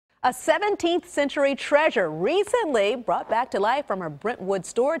A 17th century treasure recently brought back to life from her Brentwood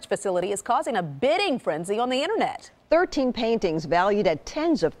storage facility is causing a bidding frenzy on the internet. 13 paintings valued at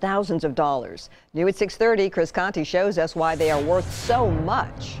tens of thousands of dollars. New at 6:30, Chris Conti shows us why they are worth so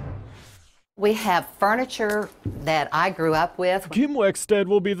much. We have furniture that I grew up with. Kim Wexted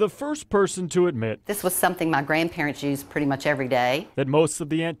will be the first person to admit This was something my grandparents used pretty much every day. that most of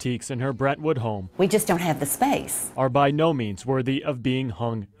the antiques in her Brentwood home We just don't have the space. are by no means worthy of being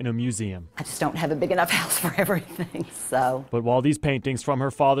hung in a museum. I just don't have a big enough house for everything, so. But while these paintings from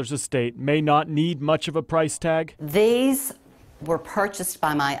her father's estate may not need much of a price tag, These were purchased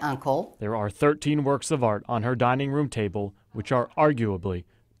by my uncle. there are 13 works of art on her dining room table which are arguably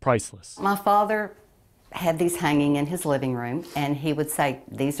priceless. My father had these hanging in his living room, and he would say,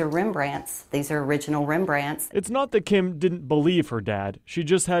 these are Rembrandts. These are original Rembrandts. It's not that Kim didn't believe her dad. She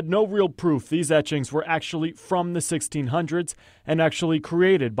just had no real proof these etchings were actually from the 1600s and actually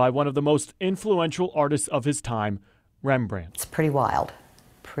created by one of the most influential artists of his time, Rembrandt. It's pretty wild,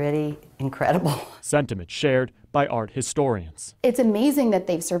 pretty incredible. Sentiment shared by art historians. It's amazing that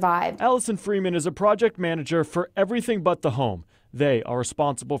they've survived. Allison Freeman is a project manager for Everything But the Home. They are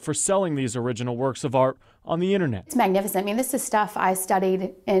responsible for selling these original works of art on the internet. It's magnificent. I mean, this is stuff I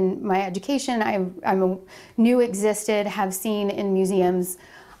studied in my education. I knew existed, have seen in museums,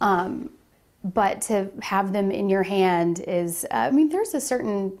 but to have them in your hand is, I mean, there's a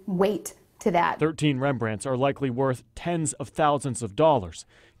certain weight to that. 13 Rembrandts are likely worth tens of thousands of dollars.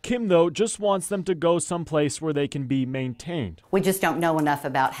 Kim, though, just wants them to go someplace where they can be maintained. We just don't know enough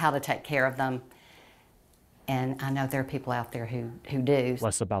about how to take care of them. And I know there are people out there who do.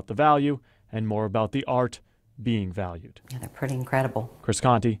 Less about the value and more about the art being valued. Yeah, they're pretty incredible. Chris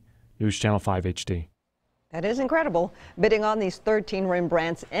Conti, News Channel 5 HD. That is incredible. Bidding on these 13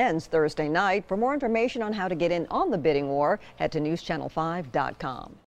 Rembrandts ends Thursday night. For more information on how to get in on the bidding war, head to newschannel5.com.